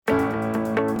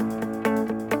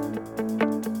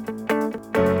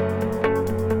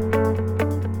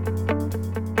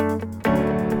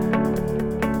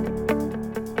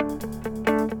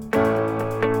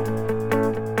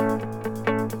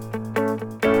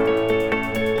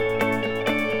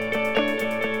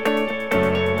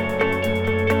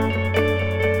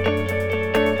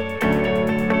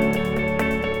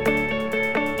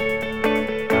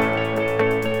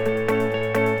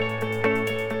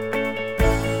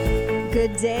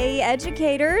Good day,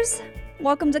 educators.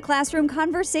 Welcome to Classroom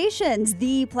Conversations,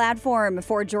 the platform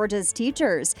for Georgia's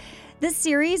teachers. This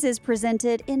series is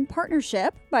presented in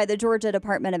partnership by the Georgia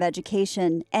Department of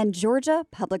Education and Georgia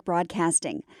Public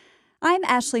Broadcasting. I'm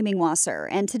Ashley Mingwasser,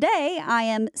 and today I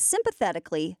am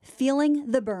sympathetically feeling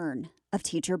the burn of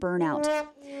teacher burnout.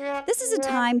 This is a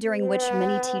time during which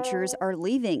many teachers are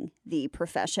leaving the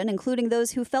profession, including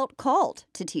those who felt called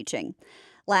to teaching.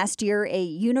 Last year, a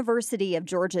University of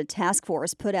Georgia task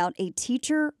force put out a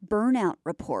teacher burnout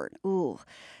report.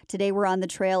 Today we're on the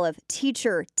trail of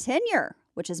teacher tenure,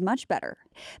 which is much better.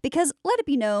 Because let it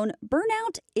be known,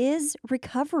 burnout is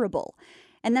recoverable.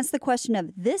 And that's the question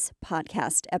of this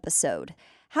podcast episode.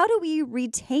 How do we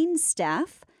retain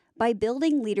staff by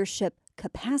building leadership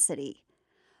capacity?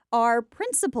 Our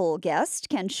principal guest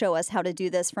can show us how to do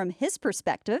this from his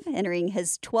perspective, entering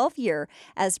his 12th year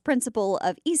as principal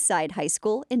of Eastside High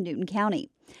School in Newton County.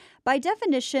 By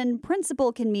definition,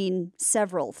 principal can mean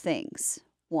several things.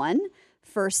 One,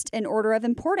 first in order of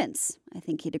importance. I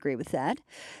think he'd agree with that.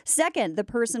 Second, the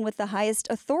person with the highest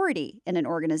authority in an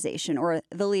organization or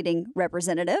the leading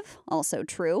representative, also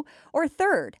true. Or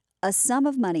third, a sum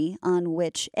of money on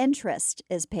which interest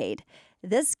is paid.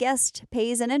 This guest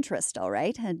pays an interest, all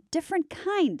right, a different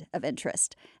kind of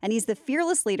interest. And he's the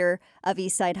fearless leader of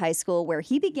Eastside High School, where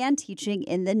he began teaching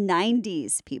in the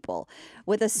 90s, people.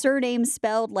 With a surname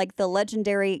spelled like the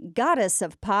legendary goddess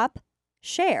of pop,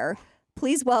 Cher,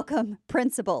 please welcome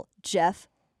Principal Jeff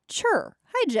Cher.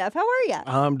 Hi, Jeff. How are you?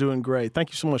 I'm doing great. Thank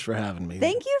you so much for having me.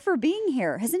 Thank you for being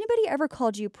here. Has anybody ever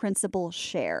called you Principal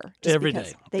Cher? Every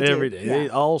day. Every day. Yeah.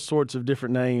 All sorts of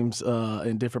different names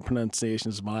and different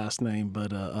pronunciations of my last name.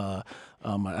 But I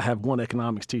have one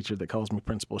economics teacher that calls me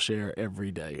Principal Cher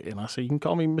every day. And I say, you can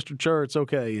call me Mr. Cher. It's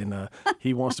okay. And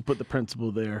he wants to put the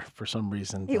principal there for some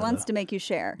reason. He wants to make you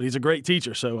Cher. But he's a great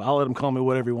teacher, so I'll let him call me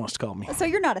whatever he wants to call me. So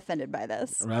you're not offended by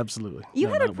this? Absolutely. You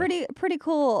had a pretty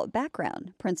cool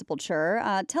background, Principal Cher.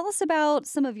 Tell us about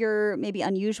some of your maybe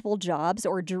unusual jobs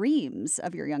or dreams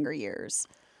of your younger years.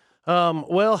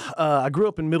 I grew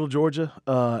up in Middle Georgia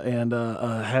and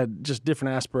had just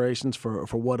different aspirations for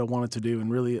what I wanted to do,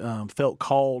 and really felt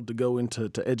called to go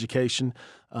into education,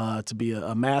 to be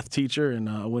a math teacher. And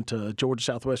I went to Georgia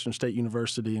Southwestern State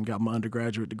University and got my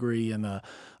undergraduate degree, and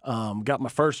got my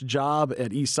first job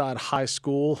at Eastside High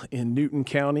School in Newton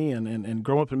County. And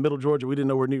growing up in Middle Georgia, we didn't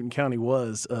know where Newton County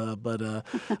was, but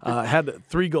I had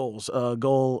three goals: a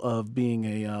goal of being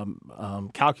a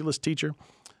calculus teacher,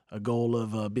 a goal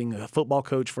of being a football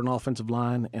coach for an offensive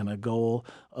line, and a goal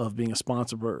of being a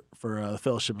sponsor for the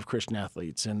Fellowship of Christian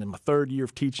Athletes. And in my third year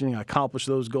of teaching, I accomplished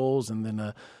those goals, and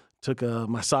then took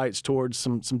my sights towards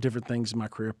some different things in my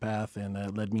career path, and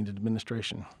led me into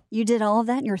administration. You did all of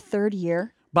that in your third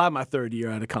year? By my third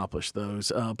year, I'd accomplished those.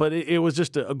 But it was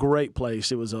just a great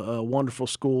place. It was a wonderful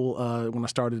school when I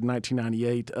started in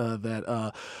 1998.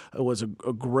 It was a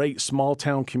great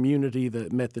small-town community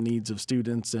that met the needs of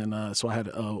students. And so I had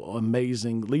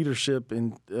amazing leadership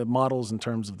and models in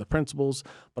terms of the principals,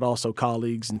 but also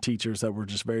colleagues and teachers that were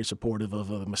just very supportive of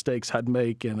the mistakes I'd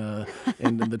make and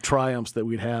the triumphs that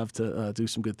we'd have to do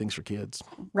some good things for kids.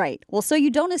 Right. Well, so you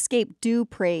don't escape due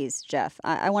praise, Jeff.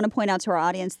 I want to point out to our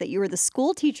audience that you were the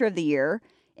school Teacher of the Year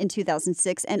in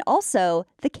 2006 and also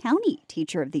the County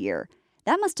Teacher of the Year.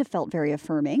 That must have felt very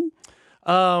affirming.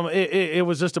 It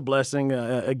was just a blessing.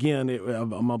 Again,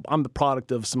 I'm the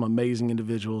product of some amazing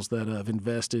individuals that have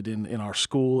invested in our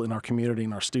school, in our community,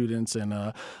 in our students, and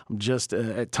I'm just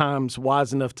at times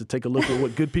wise enough to take a look at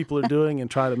what good people are doing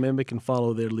and try to mimic and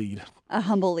follow their lead. A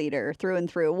humble leader through and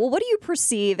through. Well, what do you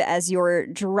perceive as your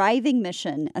driving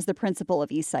mission as the principal of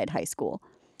Eastside High School?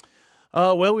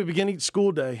 We begin each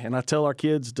school day, and I tell our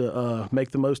kids to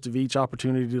make the most of each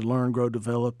opportunity to learn, grow,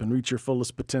 develop, and reach your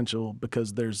fullest potential,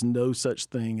 because there's no such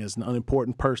thing as an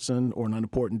unimportant person or an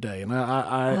unimportant day. And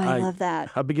I love that.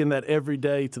 I begin that every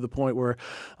day to the point where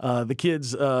the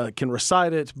kids can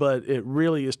recite it, but it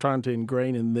really is trying to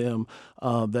ingrain in them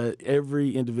that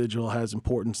every individual has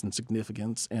importance and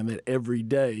significance, and that every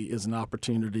day is an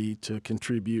opportunity to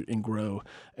contribute and grow.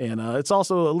 And it's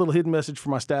also a little hidden message for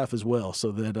my staff as well,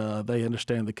 so that they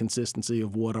understand the consistency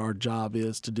of what our job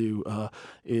is to do,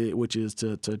 which is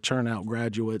to churn out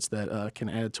graduates that can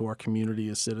add to our community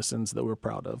as citizens that we're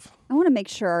proud of. I want to make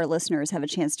sure our listeners have a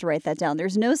chance to write that down.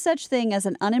 There's no such thing as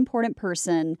an unimportant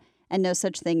person and no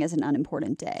such thing as an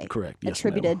unimportant day. Correct. Yes,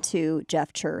 attributed to Jeff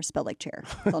Cher, spelled like chair.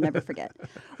 They'll never forget.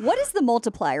 What is the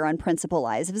multiplier on principal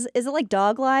lives? Is it like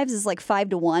dog lives? Is it like 5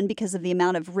 to 1 because of the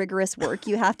amount of rigorous work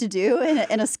you have to do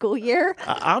in a school year?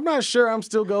 I'm not sure. I'm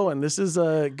still going. This is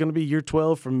going to be year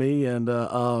 12 for me, and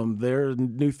there are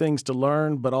new things to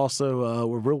learn, but also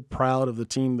we're real proud of the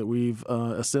team that we've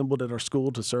assembled at our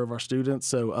school to serve our students.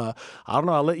 So I don't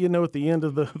know. I'll let you know at the end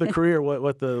of the career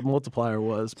what the multiplier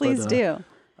was. Please do.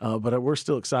 But we're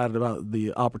still excited about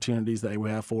the opportunities that they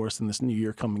have for us in this new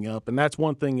year coming up. And that's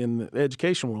one thing in the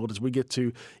education world is we get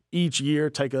to each year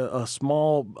take a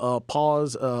small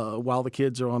pause while the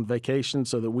kids are on vacation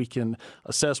so that we can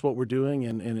assess what we're doing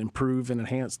and improve and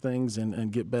enhance things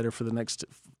and get better for the next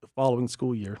following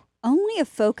school year. Only a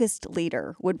focused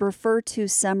leader would refer to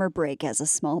summer break as a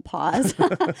small pause.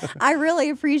 I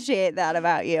really appreciate that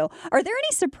about you. Are there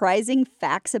any surprising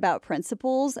facts about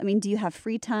principals? I mean, do you have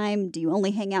free time? Do you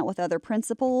only hang out with other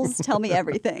principals? Tell me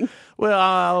everything.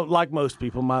 Well, like most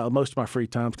people, most of my free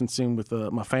time is consumed with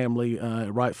my family,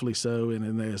 rightfully so,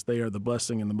 and as they are the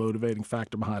blessing and the motivating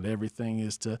factor behind everything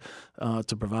is to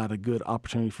provide a good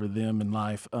opportunity for them in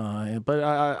life. But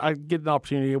I get an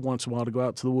opportunity once in a while to go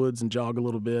out to the woods and jog a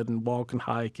little bit and walk and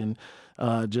hike and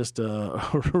just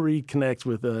reconnect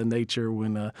with nature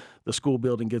when the school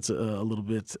building gets a little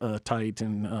bit tight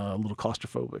and a little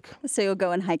claustrophobic. So you'll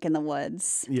go and hike in the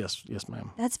woods? Yes,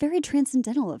 ma'am. That's very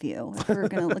transcendental of you, if we're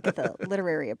going to look at the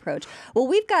literary approach. Well,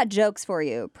 we've got jokes for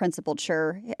you, Principal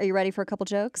Cher. Are you ready for a couple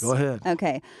jokes? Go ahead.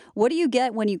 Okay. What do you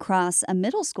get when you cross a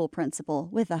middle school principal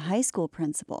with a high school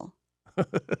principal?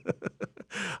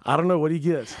 I don't know. What do you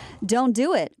get? Don't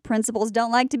do it. Principals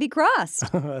don't like to be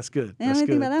crossed. That's good. That's good.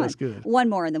 Think about that That's good. One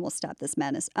more, and then we'll stop this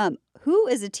madness. Who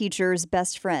is a teacher's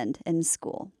best friend in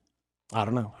school? I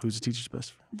don't know. Who's a teacher's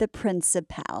best friend? The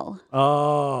principal.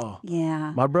 Oh.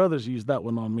 Yeah. My brother's used that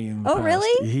one on me in the past.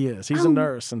 Really? He is. He's a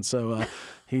nurse, and so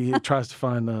he tries to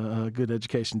find a good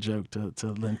education joke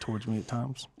to lend towards me at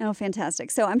times. Oh,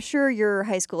 fantastic. So I'm sure your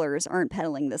high schoolers aren't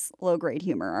peddling this low-grade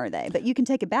humor, are they? But you can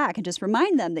take it back and just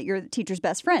remind them that you're the teacher's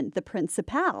best friend, the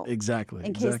principal. Exactly.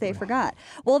 In case they forgot.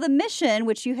 Well, the mission,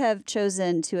 which you have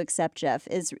chosen to accept, Jeff,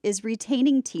 is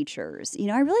retaining teachers. You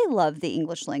know, I really love the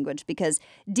English language because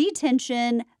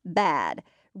detention, bad.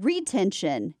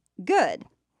 Retention, good.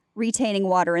 Retaining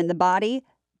water in the body,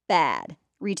 bad.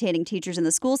 Retaining teachers in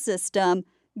the school system,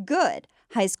 good.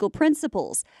 High school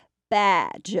principals,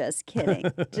 bad. Just kidding.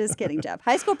 Just kidding, Jeff.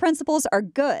 High school principals are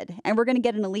good, and we're going to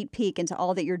get an elite peek into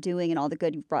all that you're doing and all the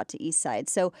good you've brought to Eastside.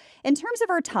 So in terms of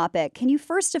our topic, can you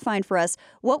first define for us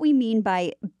what we mean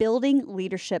by building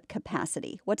leadership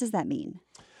capacity? What does that mean?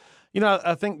 You know,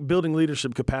 I think building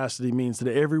leadership capacity means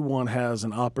that everyone has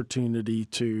an opportunity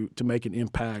to make an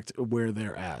impact where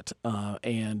they're at,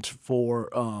 and for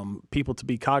people to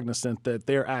be cognizant that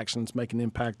their actions make an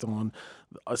impact on,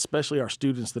 especially our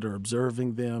students that are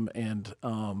observing them and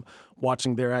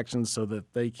watching their actions so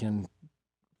that they can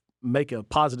make a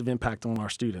positive impact on our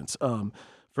students.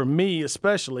 For me,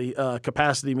 especially,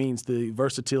 capacity means the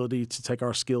versatility to take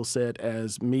our skill set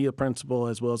as me, a principal,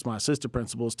 as well as my assistant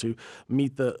principals, to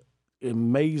meet the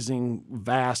amazing,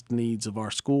 vast needs of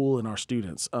our school and our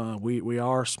students. We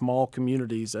are small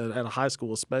communities at a high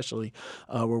school, especially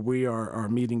where we are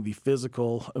meeting the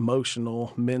physical,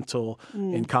 emotional, mental,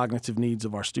 and cognitive needs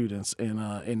of our students.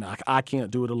 And I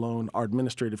can't do it alone. Our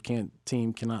administrative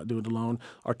team cannot do it alone.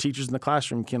 Our teachers in the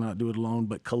classroom cannot do it alone.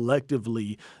 But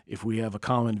collectively, if we have a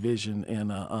common vision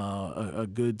and a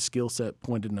good skill set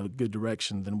pointed in a good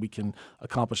direction, then we can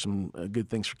accomplish some good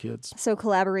things for kids. So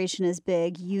collaboration is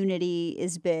big. Unity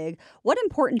is big. What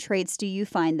important traits do you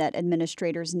find that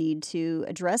administrators need to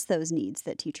address those needs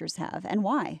that teachers have, and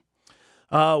why?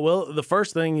 Well, the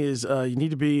first thing is you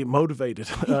need to be motivated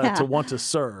to want to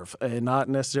serve and not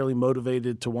necessarily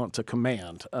motivated to want to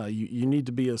command. You need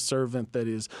to be a servant that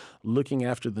is looking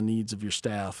after the needs of your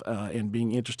staff and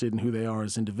being interested in who they are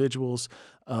as individuals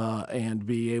and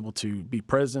be able to be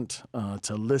present,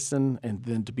 to listen, and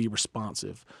then to be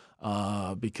responsive.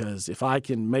 Because if I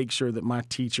can make sure that my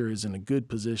teacher is in a good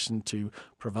position to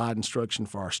provide instruction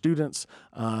for our students,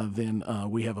 then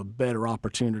we have a better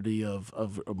opportunity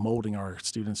of molding our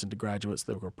students into graduates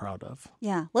that we're proud of.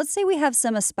 Yeah. Let's say we have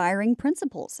some aspiring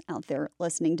principals out there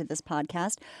listening to this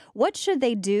podcast. What should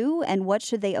they do and what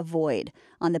should they avoid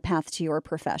on the path to your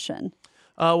profession?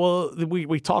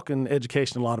 We talk in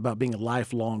education a lot about being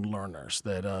lifelong learners,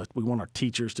 that we want our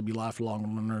teachers to be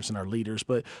lifelong learners and our leaders,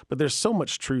 but there's so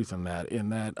much truth in that,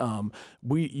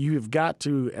 you've got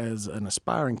to, as an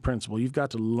aspiring principal, you've got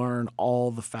to learn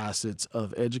all the facets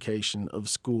of education, of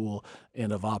school,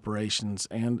 and of operations,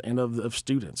 and of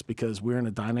students, because we're in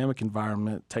a dynamic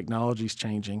environment. Technology's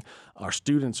changing, our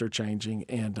students are changing,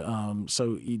 and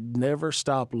so you never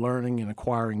stop learning and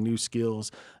acquiring new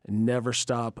skills, and never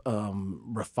stop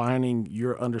refining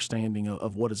your understanding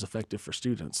of what is effective for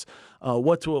students.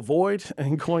 What to avoid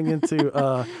and going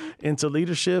into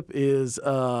leadership is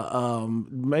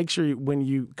make sure when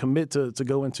you commit to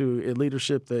go into a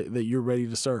leadership that you're ready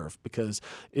to serve, because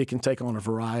it can take on a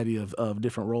variety of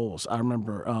different roles. I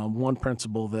remember one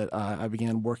principal that I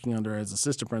began working under as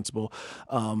assistant principal.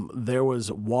 There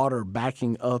was water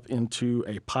backing up into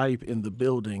a pipe in the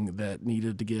building that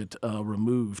needed to get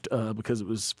removed because it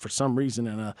was, for some reason,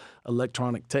 in a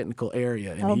electronic technical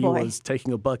area, and he was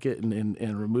taking a bucket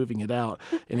and removing it out.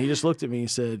 And he just looked at me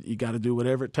and said, "You got to do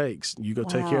whatever it takes. You go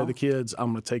take care of the kids.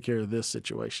 I'm going to take care of this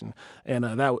situation." And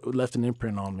that left an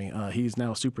imprint on me. He's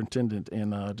now a superintendent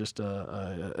and just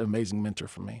an amazing mentor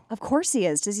for me. Of course he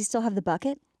is. Does he still have the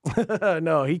bucket?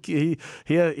 No, he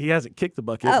hasn't kicked the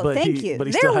bucket. Oh, but thank you. But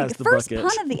he still has the first bucket.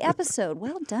 First pun of the episode.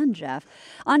 Well done, Jeff.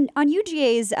 On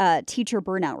UGA's teacher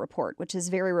burnout report, which is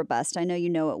very robust, I know you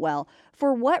know it well.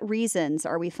 For what reasons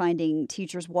are we finding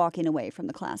teachers walking away from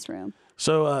the classroom?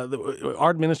 So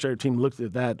our administrative team looked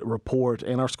at that report,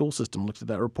 and our school system looked at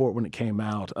that report when it came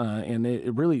out, and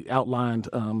it really outlined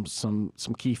some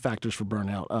key factors for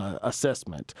burnout.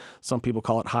 Assessment. Some people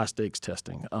call it high-stakes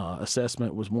testing.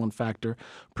 Assessment was one factor.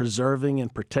 Preserving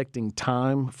and protecting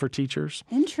time for teachers.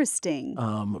 Interesting.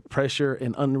 Pressure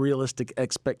and unrealistic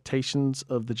expectations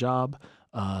of the job.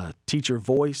 Teacher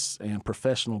voice and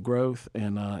professional growth,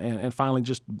 and finally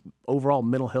just overall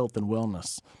mental health and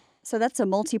wellness. So that's a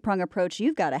multi-pronged approach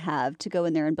you've got to have to go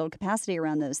in there and build capacity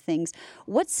around those things.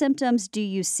 What symptoms do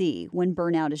you see when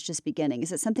burnout is just beginning?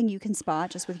 Is it something you can spot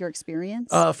just with your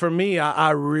experience? For me, I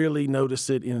really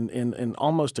notice it in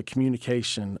almost a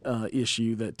communication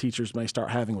issue that teachers may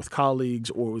start having with colleagues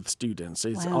or with students.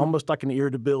 It's almost like an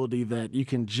irritability that you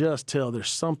can just tell there's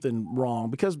something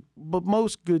wrong, but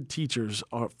most good teachers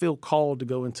feel called to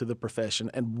go into the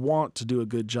profession and want to do a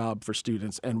good job for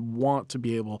students and want to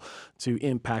be able to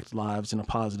impact lives in a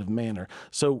positive manner.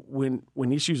 So when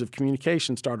issues of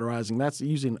communication start arising, that's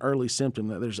usually an early symptom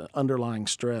that there's an underlying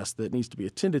stress that needs to be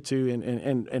attended to.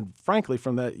 And frankly,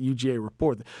 from that UGA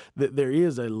report, that there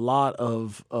is a lot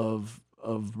of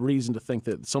reason to think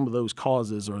that some of those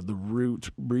causes are the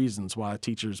root reasons why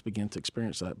teachers begin to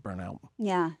experience that burnout.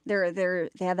 Yeah, they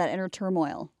have that inner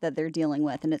turmoil that they're dealing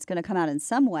with, and it's going to come out in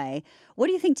some way. What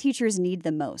do you think teachers need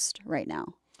the most right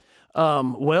now?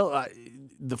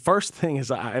 The first thing is,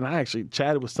 I actually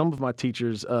chatted with some of my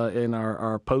teachers in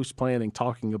our post-planning,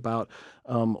 talking about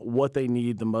what they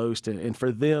need the most. And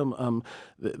for them,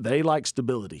 they like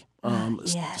stability.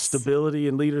 Yes. Stability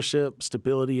in leadership,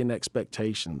 stability in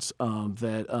expectations,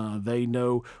 that they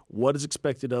know what is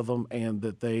expected of them, and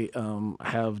that they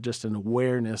have just an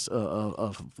awareness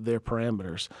of their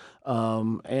parameters.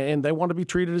 And they want to be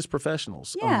treated as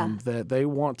professionals. Yeah. That they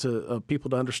want people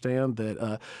to understand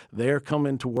that they're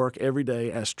coming to work every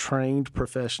day as trained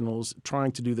professionals,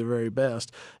 trying to do their very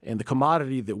best. And the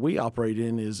commodity that we operate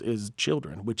in is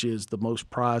children, which is the most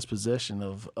prized possession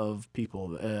of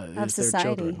people. Of society,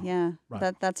 their children. Yeah.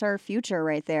 Right. That's our future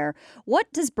right there.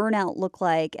 What does burnout look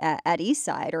like at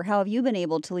Eastside, or how have you been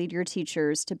able to lead your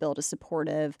teachers to build a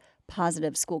supportive,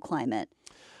 positive school climate?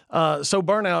 So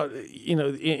burnout,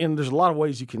 and there's a lot of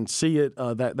ways you can see it.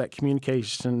 That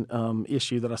communication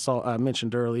issue that I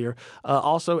mentioned earlier.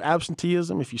 Also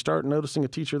absenteeism. If you start noticing a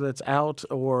teacher that's out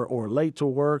or late to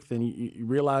work, then you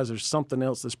realize there's something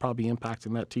else that's probably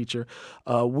impacting that teacher.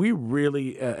 We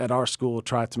really at our school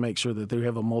try to make sure that we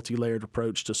have a multi-layered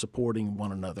approach to supporting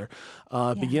one another.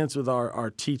 It begins with our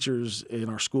teachers in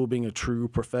our school being a true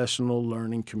professional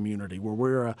learning community, where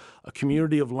we're a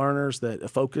community of learners that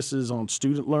focuses on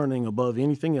student learning above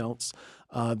anything else,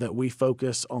 that we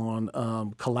focus on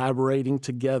collaborating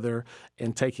together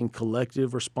and taking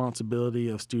collective responsibility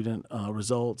of student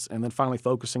results, and then finally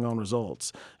focusing on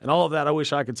results. And all of that I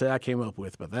wish I could say I came up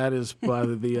with, but that is by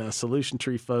the Solution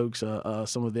Tree folks,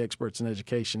 some of the experts in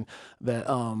education that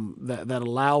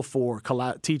allow for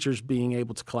teachers being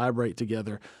able to collaborate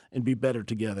together and be better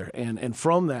together. And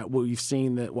from that, we've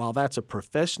seen that while that's a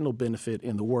professional benefit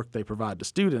in the work they provide to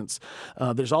students,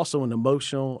 there's also an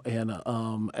emotional and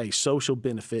a social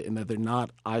benefit in that they're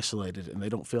not isolated and they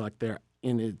don't feel like they're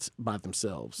in it by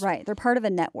themselves. Right. They're part of a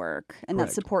network, and Correct.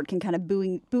 that support can kind of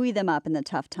buoy them up in the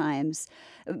tough times.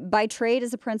 By trade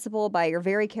as a principal, by your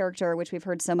very character, which we've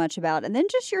heard so much about, and then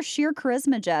just your sheer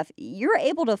charisma, Jeff, you're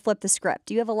able to flip the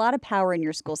script. You have a lot of power in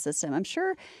your school system. I'm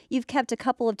sure you've kept a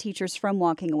couple of teachers from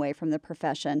walking away from the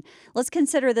profession. Let's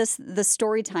consider this the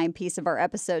story time piece of our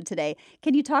episode today.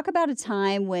 Can you talk about a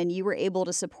time when you were able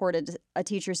to support a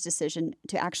teacher's decision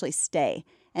to actually stay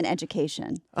in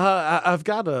education? I've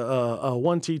got a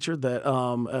one teacher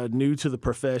that new to the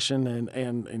profession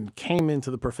and came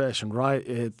into the profession right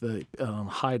at the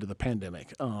height of the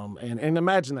pandemic. And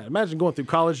imagine that. Imagine going through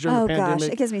college during the pandemic. Gosh,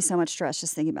 it gives me so much stress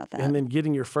just thinking about that. And then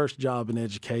getting your first job in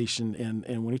education.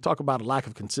 And when you talk about a lack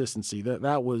of consistency,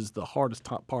 that was the hardest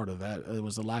part of that. It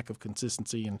was the lack of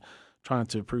consistency and trying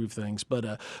to improve things.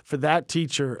 But for that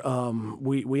teacher,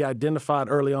 we identified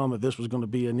early on that this was going to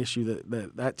be an issue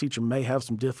that teacher may have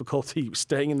some difficulty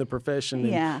staying in the profession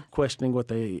and questioning what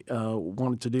they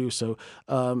wanted to do. So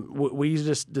we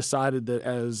just decided that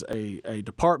as a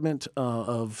department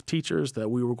of teachers that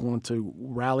we were going to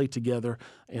rally together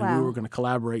and we were going to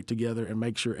collaborate together and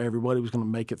make sure everybody was going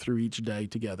to make it through each day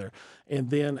together.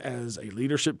 And then as a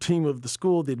leadership team of the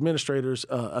school, the administrators,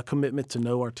 a commitment to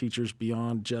know our teachers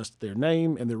beyond just their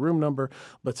name and their room number,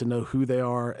 but to know who they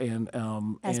are and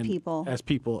as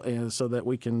people, and so that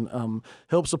we can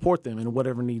help support them in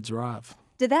whatever needs arrive.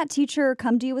 Did that teacher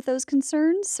come to you with those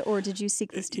concerns, or did you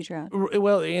seek this teacher out?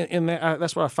 Well, and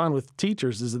that's what I find with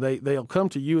teachers is they'll come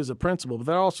to you as a principal, but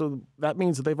that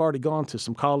means that they've already gone to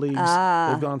some colleagues,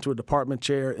 they've gone to a department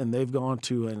chair, and they've gone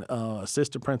to an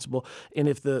assistant principal. And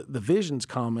if the vision's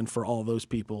common for all those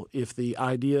people, if the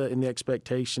idea and the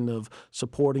expectation of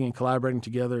supporting and collaborating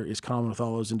together is common with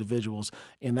all those individuals,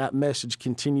 and that message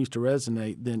continues to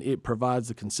resonate, then it provides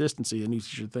the consistency. And each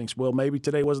teacher thinks, well, maybe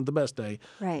today wasn't the best day,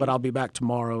 but I'll be back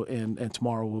tomorrow, and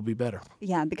tomorrow will be better.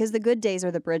 Yeah, because the good days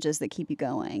are the bridges that keep you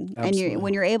going. Absolutely. And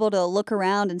when you're able to look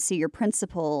around and see your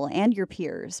principal and your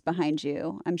peers behind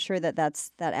you, I'm sure that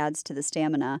adds to the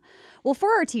stamina. Well,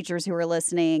 for our teachers who are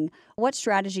listening, what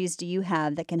strategies do you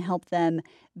have that can help them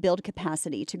build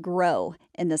capacity to grow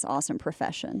in this awesome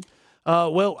profession?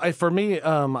 For me,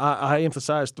 I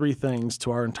emphasize three things to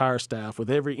our entire staff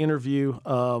with every interview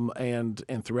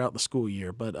and throughout the school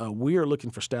year. But we are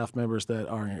looking for staff members that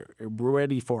are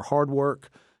ready for hard work,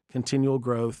 continual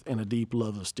growth, and a deep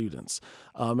love of students.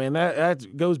 And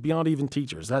that goes beyond even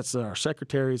teachers. That's our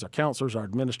secretaries, our counselors, our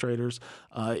administrators.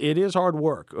 It is hard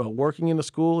work. Working in a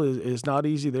school is not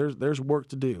easy. There's work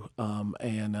to do.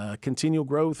 And continual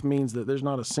growth means that there's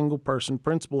not a single person,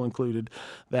 principal included,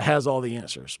 that has all the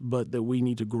answers, but that we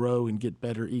need to grow and get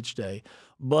better each day.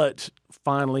 But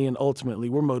finally and ultimately,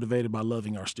 we're motivated by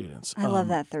loving our students. I love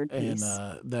that third piece.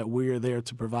 And that we're there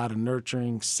to provide a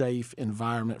nurturing, safe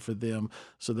environment for them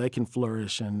so they can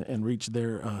flourish and reach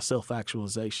their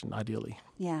self-actualization, ideally.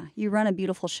 Yeah, you run a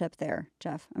beautiful ship there,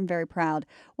 Jeff. I'm very proud.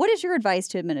 What is your advice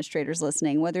to administrators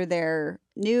listening, whether they're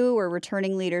new or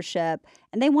returning leadership,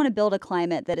 and they want to build a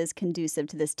climate that is conducive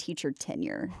to this teacher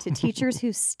tenure, to teachers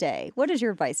who stay? What is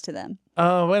your advice to them?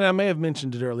 Well, I may have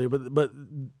mentioned it earlier, but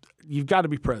you've got to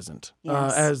be present.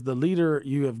 Yes. As the leader,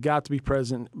 you have got to be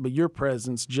present, but your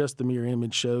presence, just the mere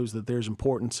image, shows that there's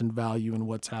importance and value in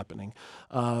what's happening.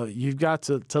 You've got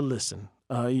to listen.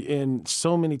 And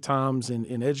so many times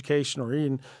in education or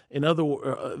in other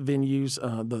venues,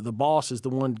 the boss is the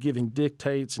one giving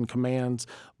dictates and commands,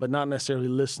 but not necessarily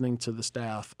listening to the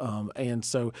staff. And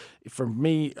so for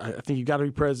me, I think you've got to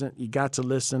be present, you got to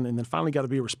listen, and then finally got to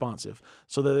be responsive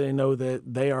so that they know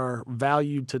that they are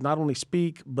valued to not only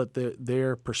speak, but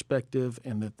their perspective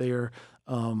and that their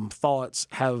thoughts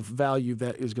have value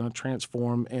that is going to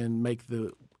transform and make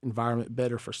the environment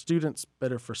better for students,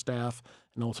 better for staff,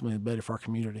 and ultimately better for our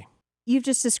community. You've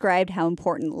just described how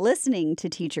important listening to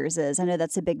teachers is. I know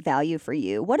that's a big value for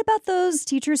you. What about those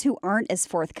teachers who aren't as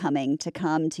forthcoming to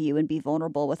come to you and be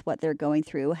vulnerable with what they're going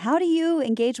through? How do you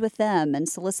engage with them and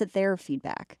solicit their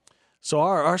feedback? So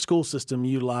our school system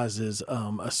utilizes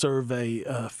a survey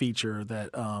feature that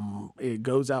it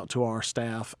goes out to our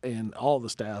staff and all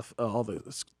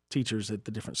the teachers at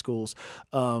the different schools.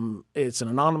 It's an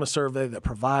anonymous survey that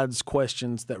provides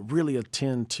questions that really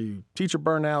attend to teacher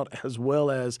burnout as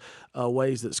well as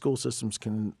ways that school systems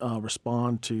can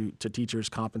respond to teachers'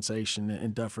 compensation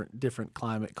and different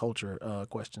climate culture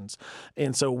questions.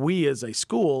 And so we as a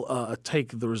school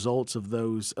take the results of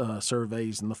those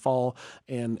surveys in the fall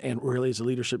and really as a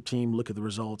leadership team look at the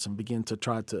results and begin to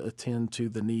try to attend to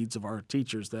the needs of our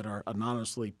teachers that are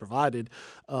anonymously provided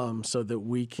so that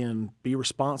we can be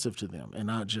responsive responsive to them and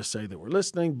not just say that we're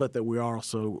listening, but that we are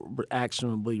also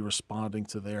actionably responding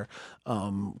to their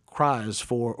cries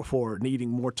for needing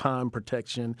more time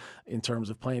protection in terms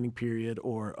of planning period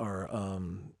or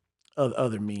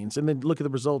other means. And then look at the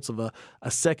results of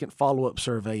a second follow-up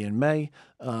survey in May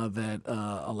that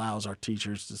allows our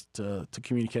teachers to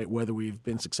communicate whether we've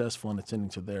been successful in attending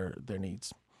to their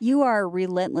needs. You are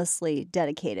relentlessly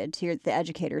dedicated to the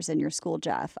educators in your school,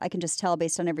 Jeff. I can just tell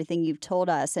based on everything you've told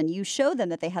us, and you show them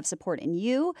that they have support in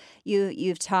you.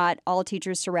 You've taught all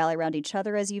teachers to rally around each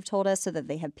other, as you've told us, so that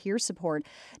they have peer support.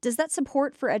 Does that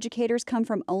support for educators come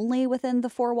from only within the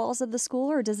four walls of the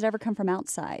school, or does it ever come from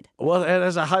outside? Well,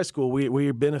 as a high school,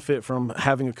 we benefit from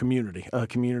having a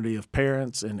community of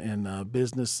parents and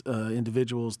business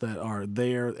individuals that are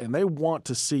there, and they want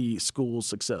to see schools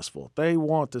successful. They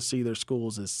want to see their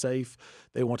schools as safe.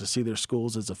 They want to see their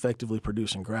schools as effectively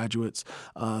producing graduates.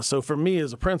 So for me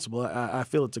as a principal, I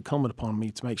feel it's incumbent upon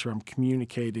me to make sure I'm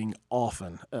communicating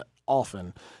often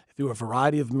through a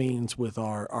variety of means with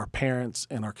our parents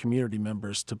and our community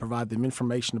members to provide them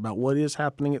information about what is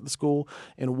happening at the school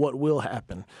and what will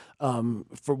happen.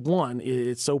 For one,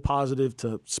 it's so positive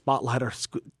to spotlight our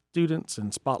students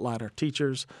and spotlight our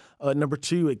teachers. Number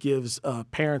two, it gives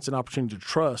parents an opportunity to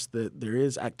trust that there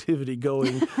is activity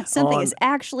going Something on is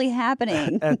actually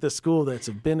happening at the school that's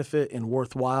of benefit and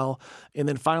worthwhile. And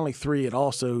then finally, three, it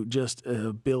also just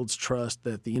builds trust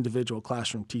that the individual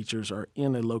classroom teachers are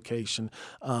in a location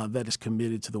that is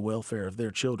committed to the welfare of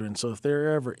their children. So if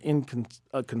there are ever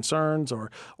concerns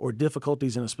or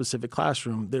difficulties in a specific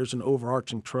classroom, there's an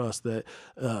overarching trust that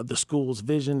the school's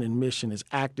vision and mission is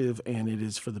active and it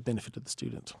is for the benefit of the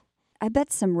students. I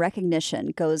bet some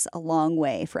recognition goes a long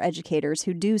way for educators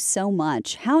who do so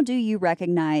much. How do you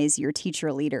recognize your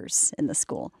teacher leaders in the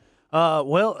school?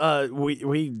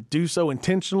 We do so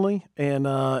intentionally,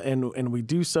 and we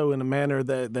do so in a manner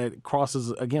that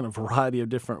crosses, again, a variety of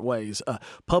different ways.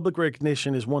 Public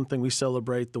recognition is one thing. We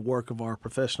celebrate the work of our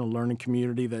professional learning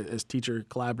community that as teacher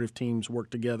collaborative teams work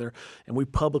together, and we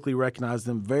publicly recognize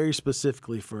them very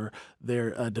specifically for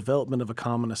their development of a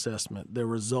common assessment, their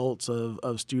results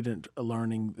of student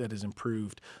learning that is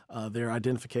improved, their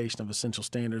identification of essential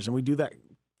standards, and we do that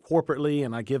corporately,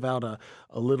 and I give out a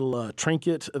little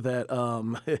trinket that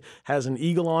has an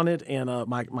eagle on it. And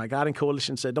my guiding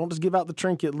coalition said, don't just give out the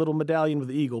trinket, little medallion with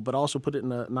the eagle, but also put it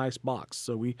in a nice box.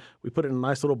 So we put it in a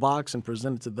nice little box and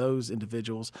present it to those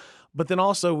individuals. But then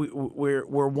also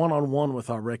we're one-on-one with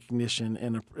our recognition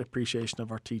and appreciation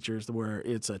of our teachers, where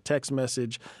it's a text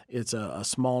message, it's a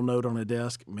small note on a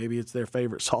desk, maybe it's their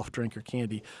favorite soft drink or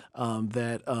candy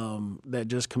that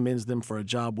just commends them for a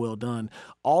job well done.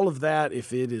 All of that,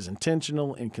 if it is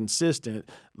intentional and consistent,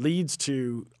 leads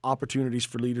to opportunities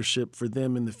for leadership for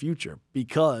them in the future,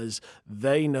 because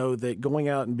they know that going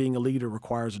out and being a leader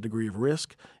requires a degree of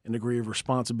risk and a degree of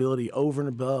responsibility over and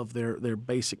above their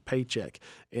basic paycheck.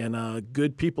 And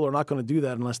good people are not going to do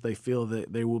that unless they feel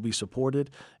that they will be supported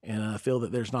and feel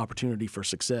that there's an opportunity for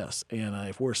success. And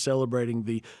if we're celebrating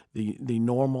the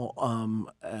normal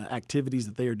activities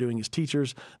that they are doing as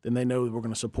teachers, then they know that we're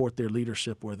going to support their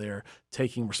leadership where they're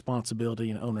taking responsibility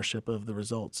and ownership of the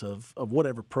results of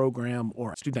whatever program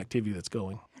or student activity that's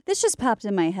going. This just popped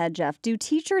in my head, Jeff. Do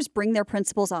teachers bring their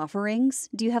principals offerings?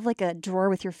 Do you have like a drawer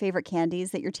with your favorite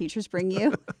candies that your teachers bring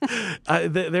you?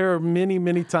 There are many,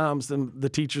 many times the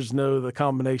teachers know the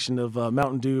combination of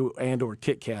Mountain Dew and or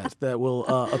Kit Kat that will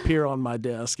appear on my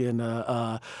desk. And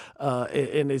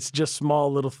it's just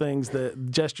small little things,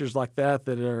 gestures like that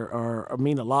are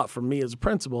mean a lot for me as a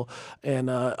principal, and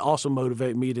also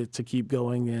motivate me to keep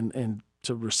going and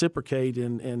to reciprocate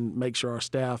and make sure our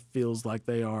staff feels like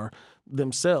they are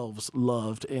themselves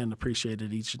loved and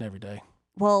appreciated each and every day.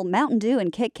 Well, Mountain Dew and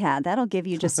Kit Kat, that'll give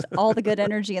you just all the good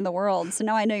energy in the world. So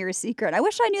now I know your secret. I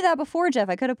wish I knew that before, Jeff.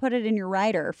 I could have put it in your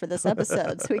writer for this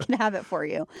episode so we can have it for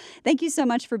you. Thank you so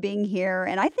much for being here.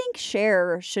 And I think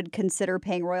Cher should consider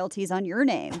paying royalties on your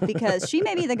name, because she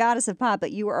may be the goddess of pop,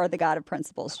 but you are the god of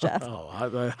principles, Jeff. Oh,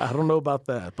 I don't know about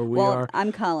that, but we are.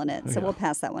 I'm calling it, so we'll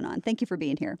pass that one on. Thank you for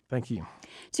being here. Thank you.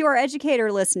 To our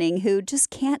educator listening who just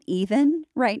can't even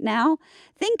right now,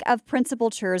 think of Principal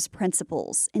Cher's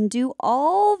principles and do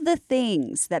all the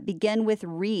things that begin with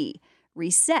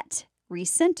reset,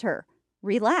 recenter,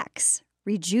 relax,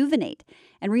 rejuvenate.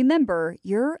 And remember,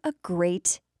 you're a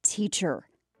great teacher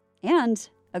and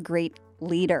a great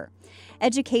leader.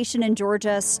 Education in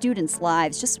Georgia, students'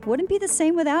 lives just wouldn't be the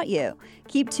same without you.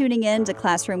 Keep tuning in to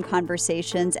Classroom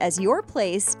Conversations as your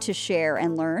place to share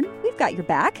and learn. We've got your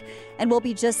back, and we'll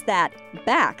be just that,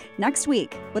 back next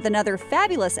week with another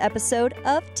fabulous episode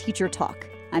of Teacher Talk.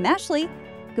 I'm Ashley.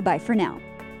 Goodbye for now.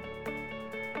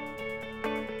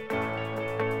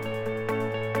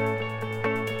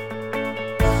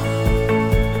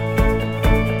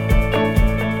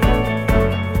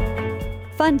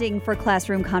 Funding for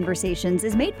Classroom Conversations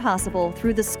is made possible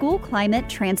through the School Climate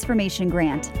Transformation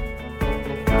Grant.